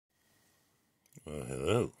Well,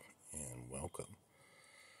 hello and welcome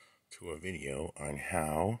to a video on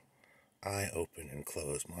how I open and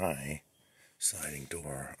close my sliding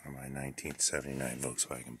door on my 1979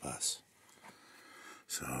 Volkswagen bus.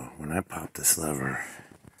 So when I pop this lever,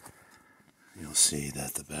 you'll see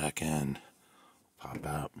that the back end will pop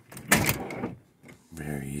out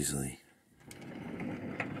very easily,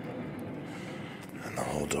 and the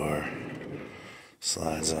whole door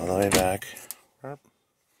slides all the way back up,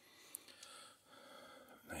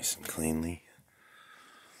 nice and cleanly.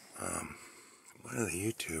 One of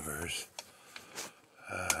the YouTubers,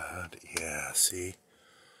 yeah, see,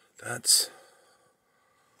 that's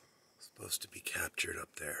supposed to be captured up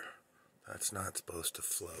there. That's not supposed to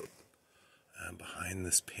float. And behind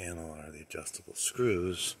this panel are the adjustable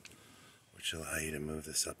screws, which allow you to move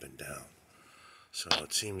this up and down. So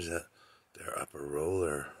it seems that their upper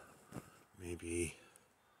roller may be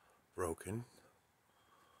broken,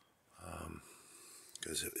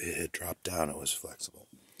 because it had dropped down, it was flexible.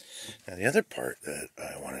 Now the other part that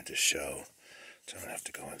I wanted to show, so I'm going to have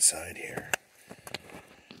to go inside here,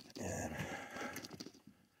 and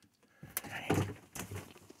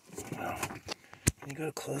when you go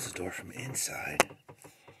to close the door from inside,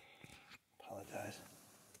 apologize,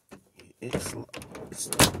 it's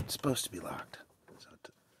supposed to be locked, so you have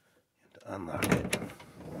to unlock it,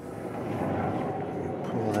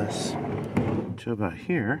 pull this to about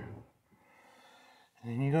here,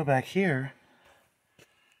 and then you go back here.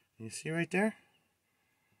 You see right there?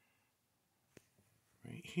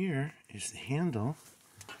 Right here is the handle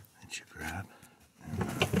that you grab. And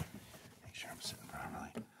make sure I'm sitting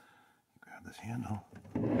properly. You grab this handle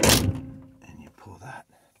and you pull that,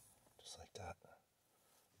 just like that.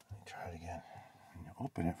 Let me try it again. And you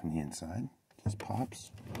open it from the inside. It just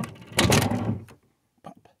pops.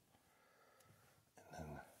 Pop. And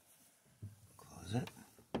then close it.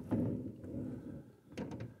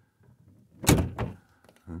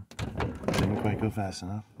 Didn't quite go fast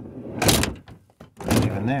enough. Not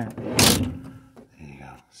even there. There you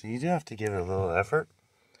go. So you do have to give it a little effort,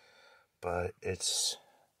 but it's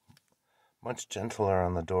much gentler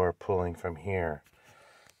on the door pulling from here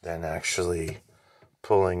than actually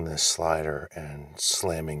pulling this slider and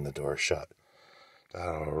slamming the door shut.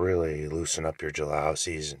 That'll really loosen up your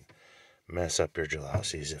jalousies and mess up your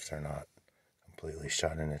jalousies if they're not completely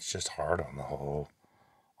shut, and it's just hard on all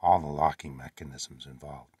the locking mechanisms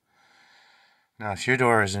involved. Now, if your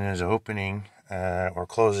door isn't as opening or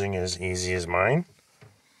closing as easy as mine,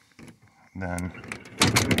 then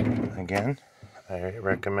again, I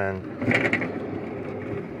recommend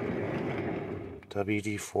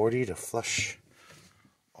WD-40 to flush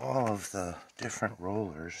all of the different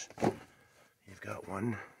rollers. You've got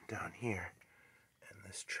one down here and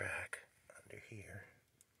this track under here,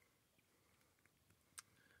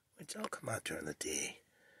 which I'll come out during the day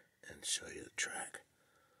and show you the track.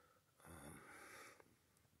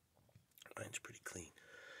 Mine's pretty clean.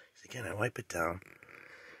 So again, I wipe it down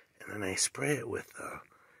and then I spray it with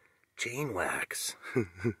chain wax.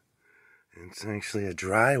 It's actually a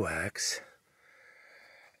dry wax,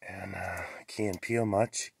 and Key and Peele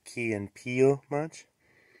much.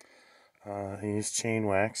 I use chain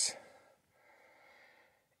wax,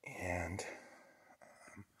 and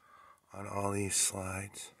on all these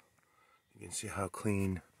slides, you can see how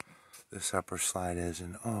clean this upper slide is.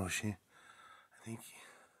 And I think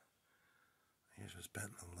yours was bent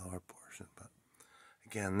in the lower portion, but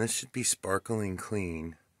again, this should be sparkling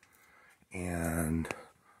clean, and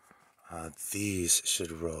these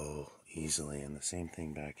should roll easily, and the same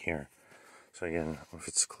thing back here. So again, if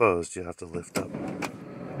it's closed, you have to lift up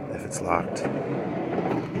if it's locked,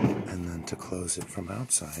 and then to close it from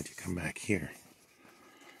outside, you come back here,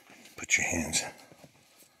 put your hands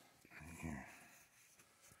right here,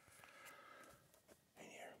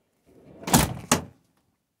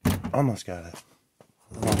 almost got it,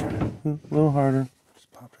 a little harder,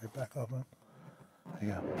 just popped right back open. There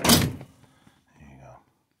you go.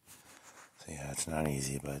 So yeah, it's not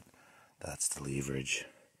easy, but that's the leverage.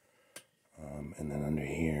 And then under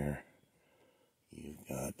here, you've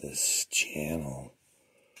got this channel,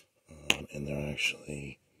 and they're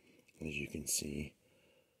actually, as you can see,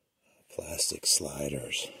 plastic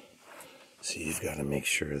sliders. So you've got to make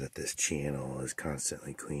sure that this channel is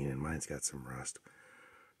constantly clean, and mine's got some rust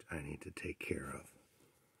I need to take care of.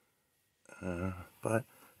 But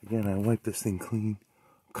again, I like this thing clean.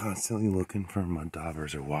 I'm constantly looking for mud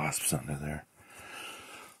daubers or wasps under there.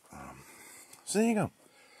 So there you go.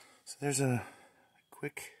 So there's a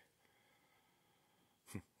quick,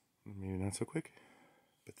 maybe not so quick,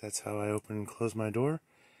 but that's how I open and close my door,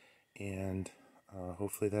 and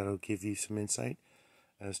hopefully that'll give you some insight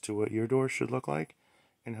as to what your door should look like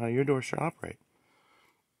and how your door should operate.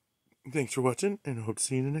 Thanks for watching, and I hope to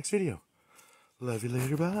see you in the next video. Love you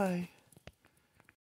later, bye.